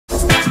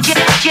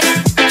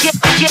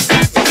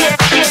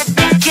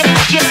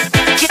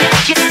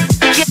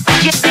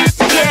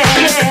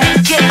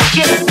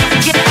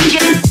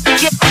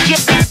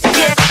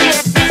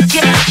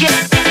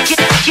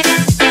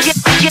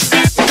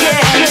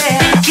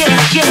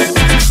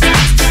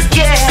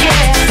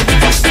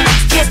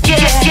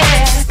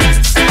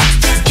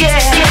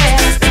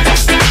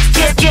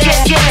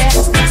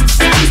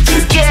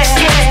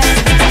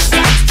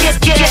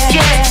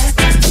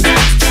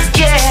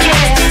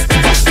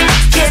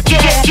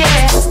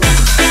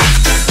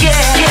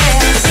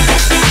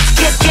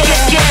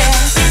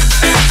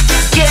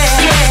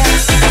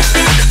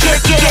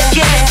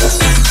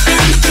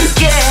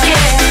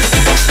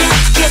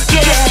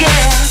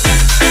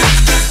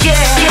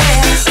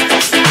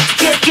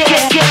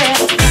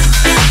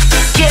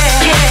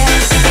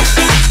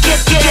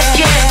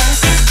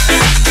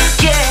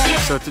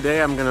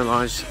Today I'm gonna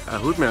launch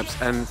Hood Maps,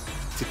 and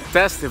to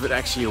test if it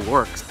actually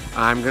works,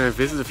 I'm gonna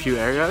visit a few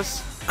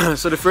areas.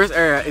 So the first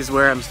area is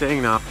where I'm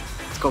staying now.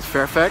 It's called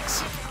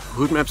Fairfax.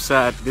 Hood Maps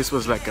said this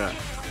was like a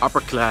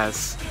upper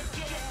class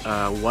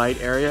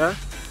white area.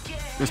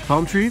 There's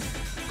palm trees,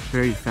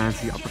 very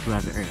fancy upper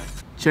class area.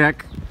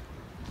 Check.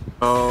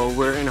 So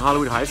we're in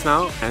Hollywood Heights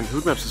now, and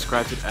Hood Maps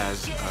describes it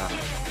as a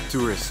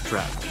tourist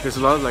trap. There's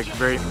a lot of like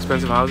very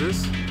expensive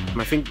houses.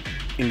 I think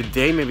in the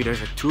day maybe there's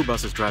like tour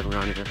buses driving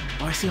around here.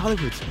 Oh, I see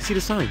Hollywood. I see the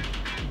sign.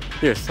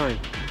 Here's the sign.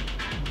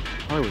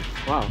 Hollywood.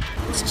 Wow.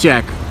 Let's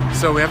check.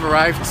 So we have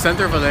arrived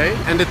center of LA,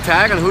 and the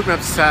tag on Hood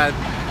Maps said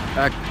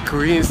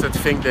Koreans that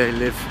think they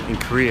live in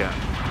Korea.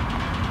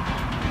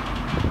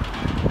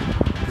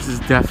 This is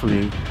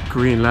definitely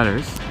Korean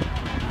letters.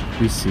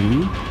 We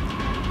see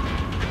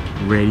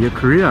Radio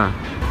Korea.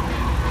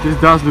 This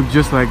does look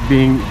just like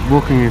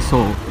walking in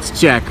Seoul. Let's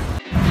check.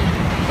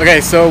 Okay,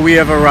 so we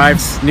have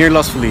arrived near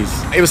Los Feliz.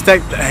 It was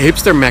tagged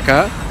hipster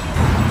mecca.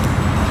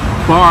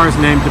 Bars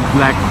named the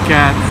Black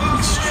Cat.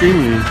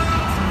 Extremely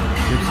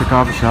hipster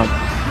coffee shop.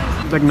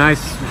 Like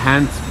nice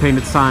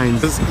hand-painted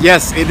signs.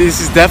 Yes,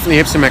 this is definitely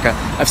hipster mecca.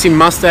 I've seen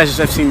mustaches,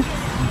 I've seen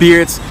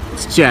beards.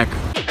 Let's check.